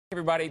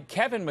Everybody,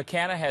 Kevin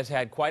McCanna has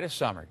had quite a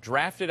summer.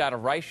 Drafted out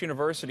of Rice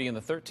University in the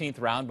 13th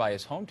round by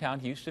his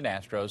hometown Houston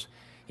Astros,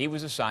 he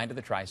was assigned to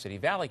the Tri-City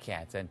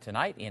ValleyCats. And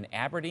tonight in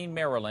Aberdeen,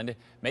 Maryland,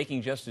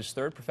 making just his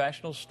third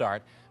professional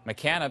start,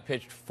 McCanna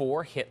pitched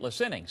 4 hitless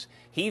innings.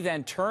 He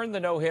then turned the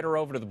no-hitter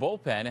over to the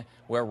bullpen,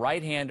 where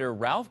right-hander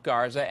Ralph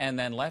Garza and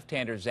then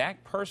left-hander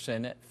Zac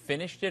Person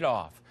finished it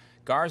off.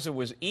 Garza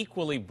was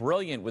equally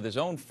brilliant with his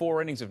own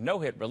 4 innings of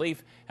no-hit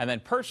relief, and then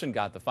Person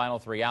got the final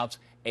 3 outs.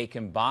 A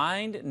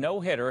combined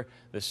no-hitter,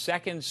 the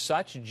second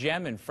such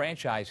gem in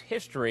franchise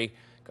history.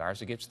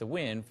 Garza gets the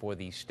win for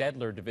the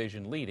Stedler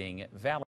division leading Valley.